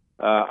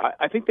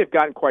 I think they've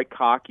gotten quite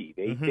cocky.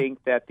 They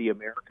think that the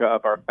America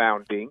of our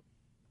founding,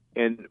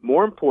 and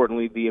more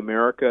importantly, the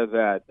America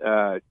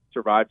that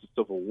survived the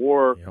Civil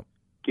War,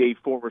 gave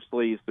former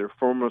slaves their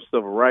former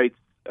civil rights,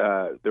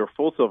 their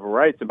full civil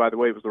rights. And by the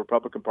way, it was the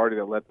Republican Party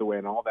that led the way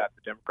in all that.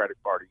 The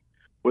Democratic Party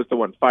was the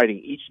one fighting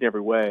each and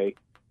every way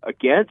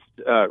against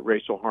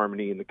racial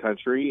harmony in the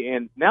country.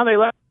 And now they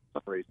left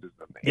racism.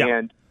 Yeah.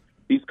 And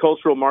these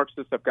cultural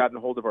Marxists have gotten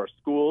a hold of our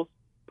schools,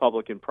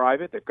 public and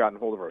private. They've gotten a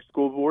hold of our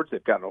school boards.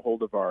 They've gotten a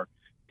hold of our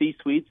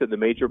C-suites and the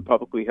major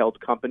publicly held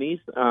companies.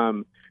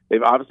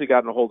 They've obviously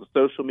gotten a hold of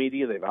social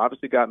media. They've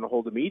obviously gotten a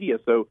hold of media.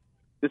 So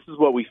this is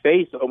what we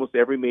face. Almost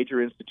every major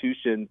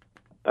institution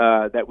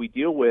that we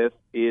deal with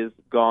is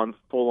gone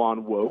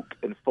full-on woke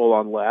and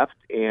full-on left.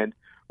 And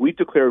we've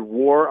declared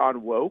war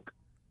on woke.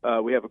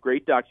 We have a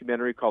great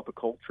documentary called The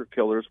Culture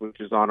Killers,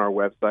 which is on our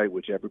website,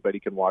 which everybody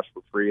can watch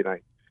for free. And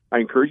I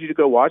encourage you to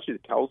go watch it.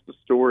 It tells the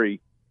story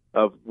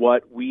of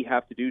what we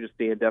have to do to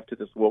stand up to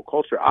this woke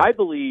culture. I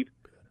believe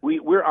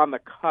we're on the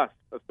cusp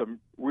of some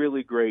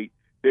really great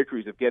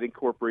victories of getting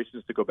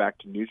corporations to go back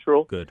to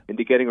neutral. Good. And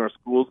to getting our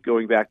schools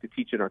going back to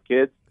teaching our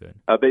kids. Good.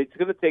 But it's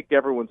going to take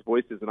everyone's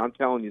voices, and I'm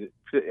telling you,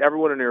 that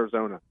everyone in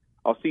Arizona,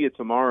 I'll see you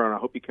tomorrow, and I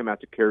hope you come out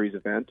to Kari's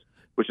event,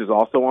 which is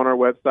also on our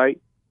website.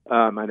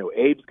 I know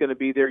Abe's going to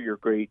be there. You're a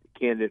great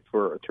candidate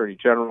for Attorney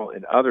General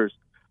and others.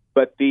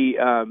 But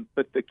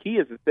the key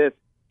is this: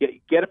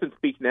 get up and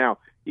speak now.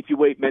 If you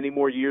wait many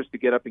more years to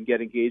get up and get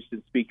engaged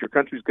and speak, your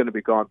country's going to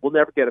be gone. We'll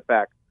never get it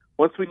back.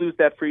 Once we lose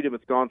that freedom,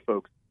 it's gone,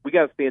 folks. We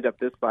got to stand up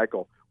this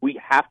cycle. We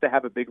have to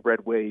have a big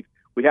red wave.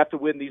 We have to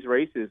win these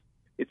races.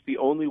 It's the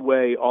only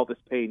way all this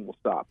pain will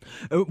stop.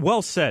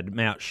 Well said,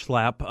 Matt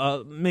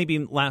Schlapp. Maybe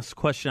last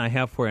question I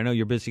have for you. I know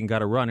you're busy and got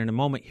to run in a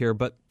moment here,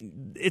 but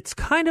it's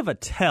kind of a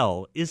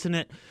tell, isn't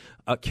it?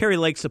 Kari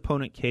Lake's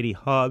opponent, Katie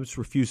Hobbs,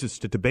 refuses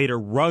to debate her,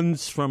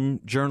 runs from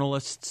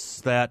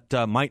journalists that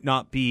might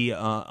not be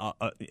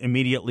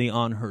immediately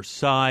on her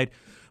side.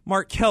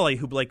 Mark Kelly,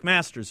 who Blake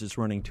Masters is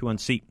running to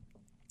unseat,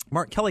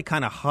 Mark Kelly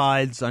kind of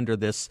hides under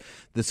this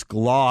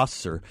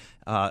gloss or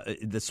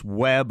this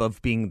web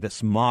of being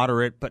this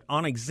moderate. But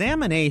on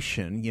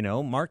examination,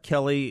 Mark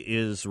Kelly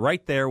is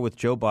right there with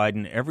Joe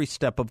Biden every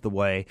step of the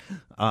way.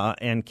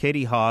 And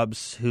Katie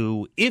Hobbs,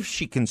 who, if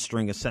she can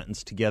string a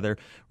sentence together,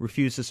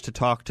 refuses to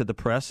talk to the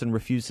press and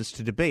refuses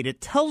to debate.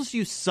 It tells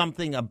you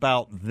something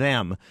about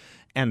them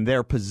and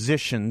their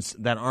positions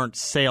that aren't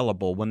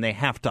saleable when they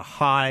have to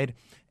hide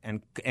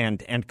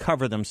and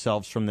cover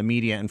themselves from the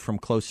media and from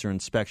closer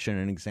inspection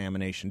and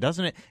examination,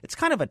 doesn't it? It's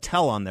kind of a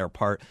tell on their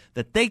part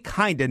that they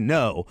kind of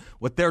know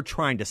what they're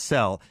trying to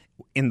sell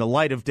in the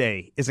light of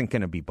day isn't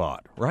going to be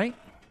bought, right?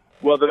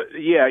 Well,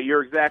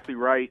 you're exactly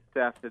right,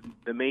 Seth.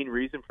 The main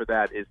reason for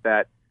that is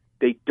that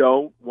they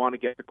don't want to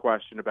get the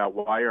question about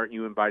why aren't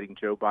you inviting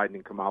Joe Biden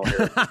and Kamala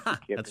Harris?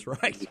 That's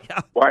right.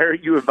 Yeah. Why are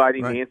you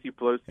inviting Nancy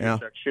Pelosi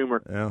and Chuck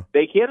Schumer? Yeah.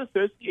 They can't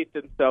associate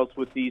themselves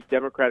with these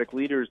Democratic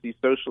leaders, these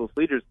socialist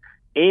leaders,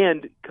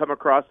 and come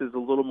across as a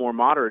little more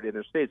moderate in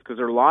their states because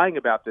they're lying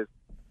about this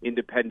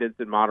independence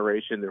and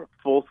moderation. They're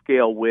full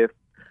scale with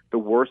the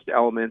worst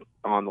elements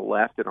on the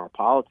left in our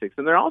politics.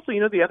 And they're also,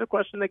 the other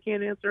question they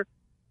can't answer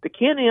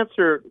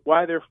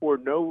why therefore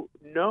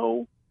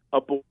no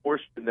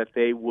abortion that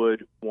they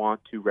would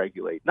want to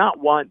regulate. Not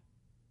one.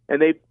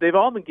 And they've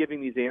all been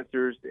giving these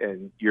answers,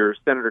 and your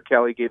Senator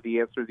Kelly gave the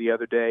answer the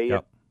other day.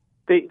 Yep.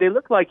 They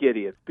look like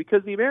idiots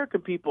because the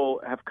American people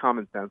have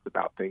common sense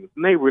about things,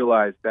 and they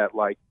realize that,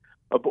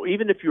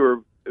 even if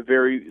you're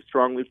very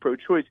strongly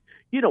pro-choice,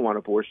 you don't want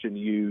abortion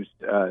used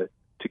to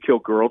kill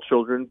girl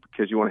children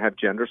because you want to have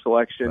gender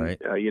selection.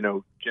 Right.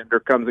 Gender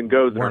comes and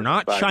goes. We're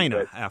not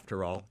China,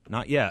 after all.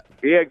 Not yet.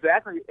 Yeah,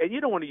 exactly. And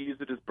you don't want to use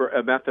it as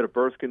a method of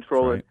birth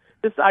control. Right. And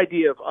this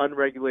idea of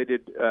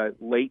unregulated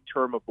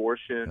late-term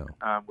abortion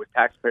with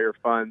taxpayer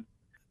funds,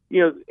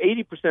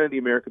 80% of the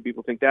American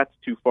people think that's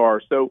too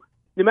far. So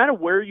no matter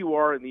where you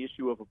are in the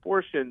issue of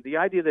abortion, the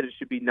idea that it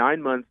should be 9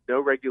 months,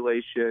 no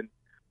regulation,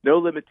 no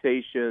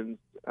limitations,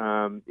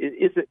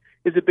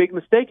 is a big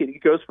mistake.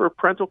 It goes for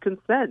parental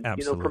consent.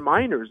 Absolutely. For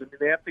minors. I mean,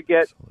 you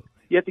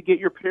have to get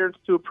your parents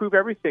to approve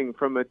everything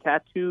from a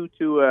tattoo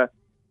to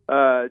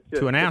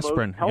an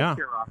aspirin. Yeah,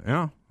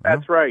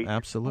 that's right.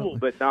 Absolutely, cool,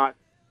 but not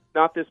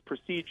this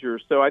procedure.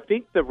 So I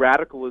think the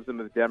radicalism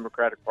of the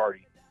Democratic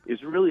Party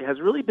has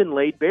really been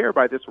laid bare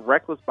by this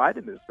reckless Biden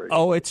administration.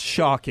 Oh, it's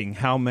shocking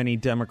how many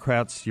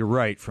Democrats, you're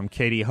right, from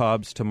Katie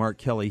Hobbs to Mark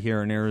Kelly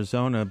here in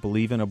Arizona,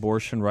 believe in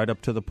abortion right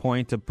up to the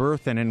point of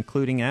birth and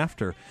including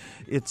after.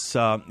 It's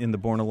in the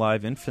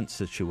born-alive infant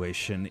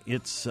situation.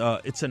 It's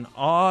an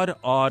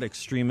odd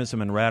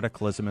extremism and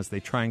radicalism, as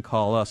they try and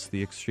call us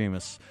the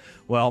extremists.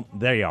 Well,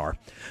 there you are.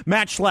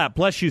 Matt Schlapp,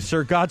 bless you,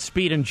 sir.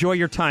 Godspeed. Enjoy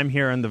your time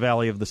here in the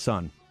Valley of the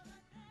Sun.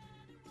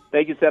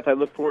 Thank you, Seth. I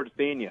look forward to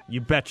seeing you.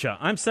 You betcha.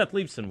 I'm Seth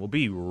Leibson. We'll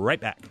be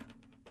right back.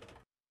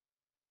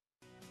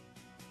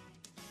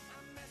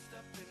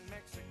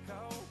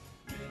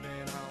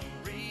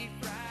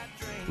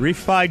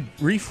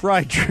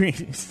 Refried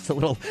dreams. It's a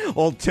little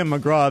old Tim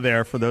McGraw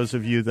there for those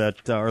of you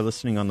that are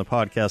listening on the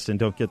podcast and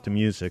don't get the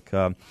music.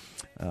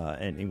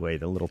 Anyway,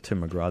 the little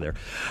Tim McGraw there.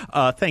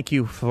 Thank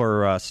you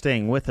for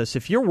staying with us.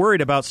 If you're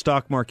worried about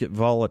stock market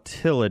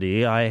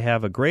volatility, I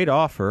have a great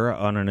offer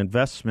on an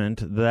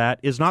investment that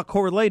is not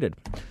correlated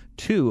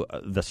to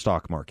the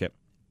stock market.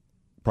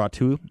 Brought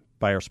to you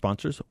by our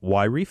sponsors,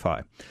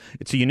 YRefy.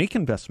 It's a unique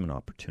investment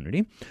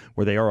opportunity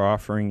where they are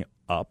offering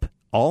up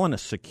all in a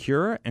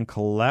secure and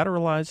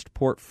collateralized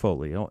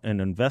portfolio, an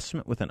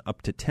investment with an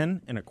up to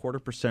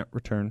 10.25%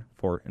 return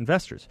for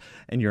investors.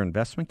 And your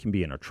investment can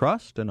be in a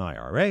trust, an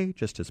IRA,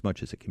 just as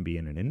much as it can be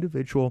in an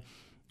individual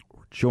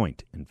or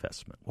joint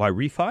investment.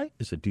 YRefy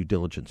is a due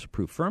diligence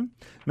approved firm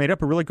made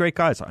up of really great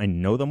guys. I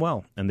know them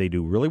well, and they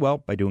do really well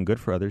by doing good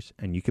for others,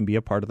 and you can be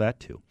a part of that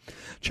too.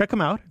 Check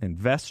them out,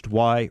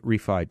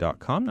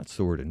 investyrefy.com. That's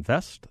the word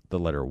invest, the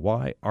letter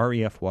Y,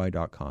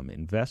 refy.com,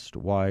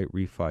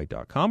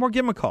 investyrefy.com, or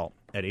give them a call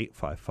at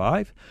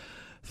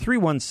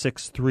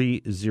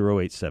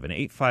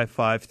 855-316-3087,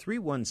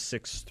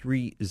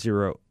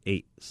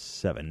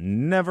 855-316-3087.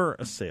 Never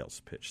a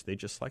sales pitch. They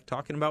just like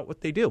talking about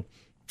what they do,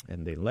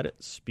 and they let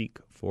it speak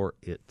for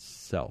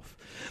itself.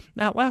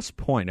 Now, last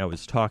point I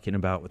was talking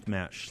about with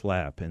Matt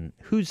Schlapp, and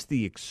who's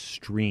the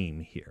extreme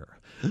here?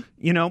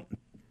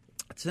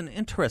 It's an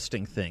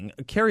interesting thing.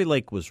 Kari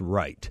Lake was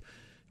right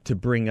to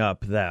bring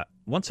up that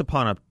once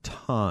upon a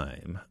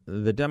time,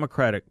 the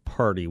Democratic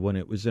Party, when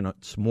it was in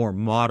its more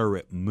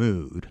moderate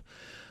mood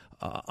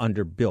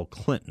under Bill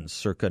Clinton,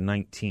 circa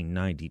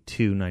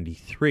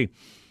 1992-93,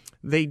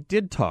 he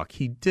did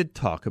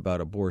talk about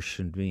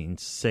abortion being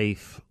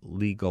safe,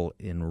 legal,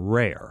 and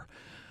rare.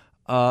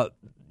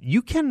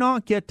 You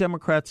cannot get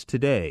Democrats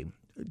today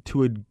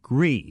to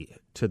agree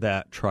to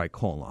that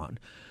tricolon.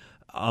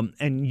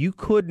 And you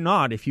could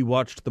not, if you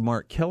watched the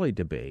Mark Kelly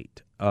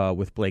debate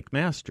with Blake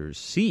Masters,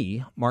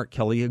 see Mark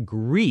Kelly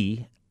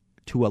agree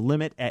to a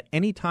limit at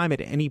any time,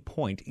 at any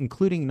point,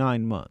 including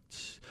 9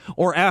 months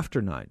or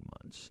after 9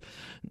 months.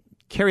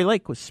 Kari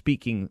Lake was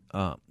speaking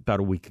about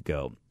a week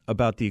ago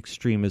about the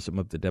extremism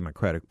of the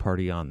Democratic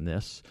Party on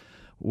this,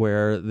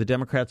 where the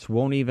Democrats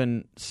won't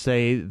even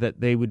say that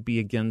they would be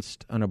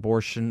against an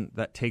abortion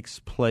that takes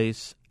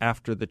place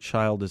after the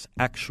child is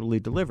actually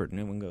delivered. And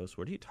everyone goes,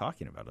 what are you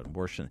talking about, an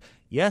abortion?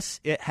 Yes,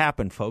 it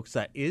happened, folks.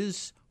 That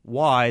is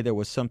why there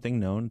was something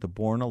known the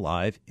Born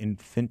Alive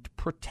Infant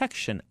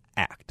Protection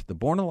Act. The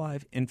Born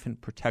Alive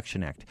Infant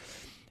Protection Act.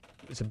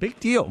 It was a big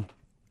deal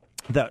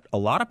that a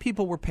lot of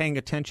people were paying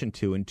attention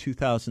to in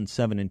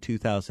 2007 and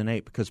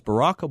 2008 because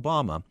Barack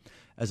Obama,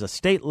 as a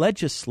state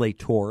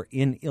legislator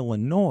in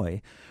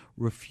Illinois,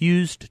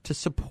 refused to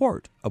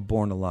support a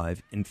Born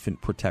Alive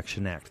Infant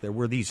Protection Act. There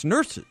were these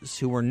nurses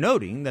who were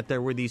noting that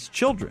there were these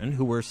children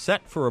who were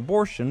set for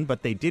abortion,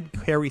 but they did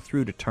carry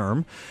through to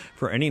term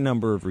for any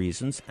number of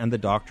reasons, and the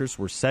doctors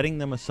were setting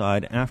them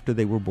aside after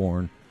they were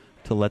born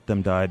to let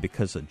them die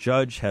because a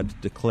judge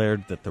had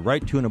declared that the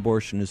right to an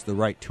abortion is the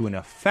right to an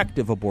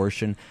effective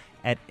abortion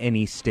at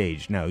any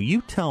stage. Now,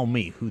 you tell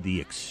me who the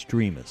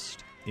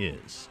extremist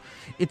is.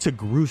 It's a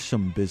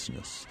gruesome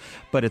business,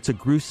 but it's a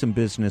gruesome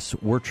business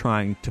we're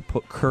trying to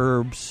put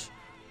curbs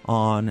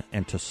on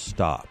and to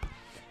stop.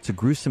 It's a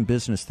gruesome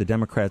business the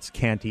Democrats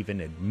can't even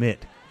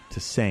admit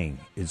to saying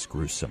is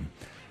gruesome.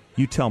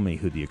 You tell me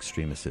who the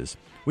extremist is.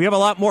 We have a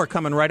lot more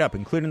coming right up,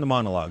 including the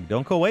monologue.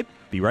 Don't go away.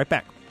 Be right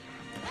back.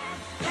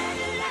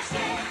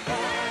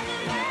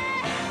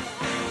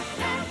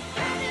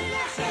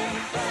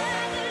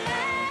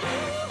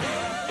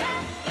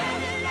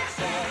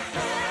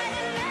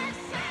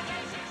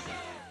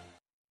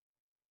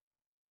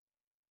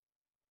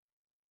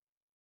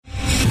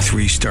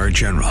 Three-star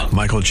General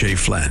Michael J.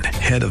 Flynn,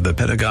 head of the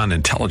Pentagon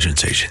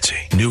Intelligence Agency,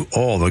 knew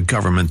all the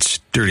government's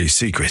dirty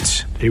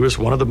secrets. He was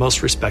one of the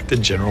most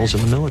respected generals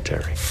in the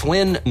military.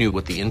 Flynn knew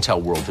what the intel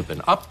world had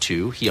been up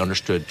to. He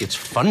understood its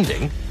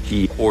funding.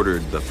 He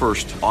ordered the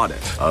first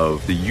audit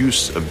of the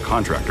use of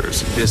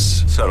contractors.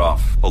 This set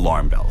off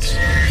alarm bells.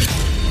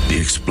 The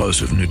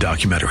explosive new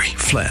documentary,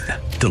 Flynn,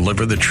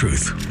 Deliver the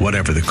Truth,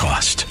 Whatever the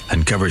Cost,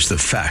 uncovers the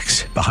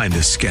facts behind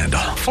this scandal.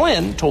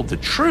 Flynn told the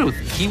truth.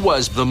 He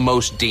was the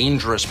most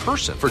dangerous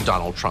person for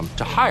Donald Trump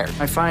to hire.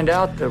 I find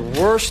out the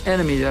worst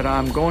enemy that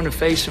I'm going to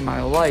face in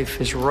my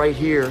life is right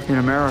here in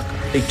America.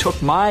 They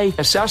took my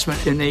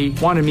assessment and they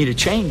wanted me to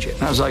change it.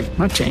 And I was like, I'm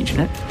not changing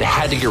it. They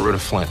had to get rid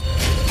of Flynn.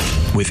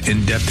 With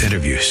in-depth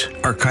interviews,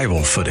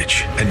 archival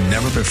footage, and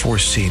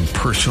never-before-seen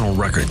personal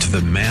records of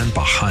the man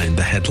behind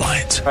the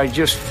headlines. I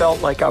just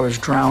felt like I was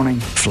drowning.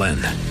 Flynn,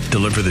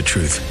 Deliver the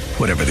Truth,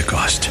 Whatever the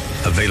Cost.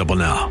 Available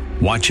now.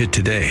 Watch it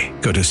today.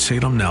 Go to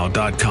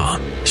salemnow.com.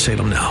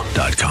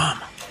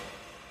 salemnow.com.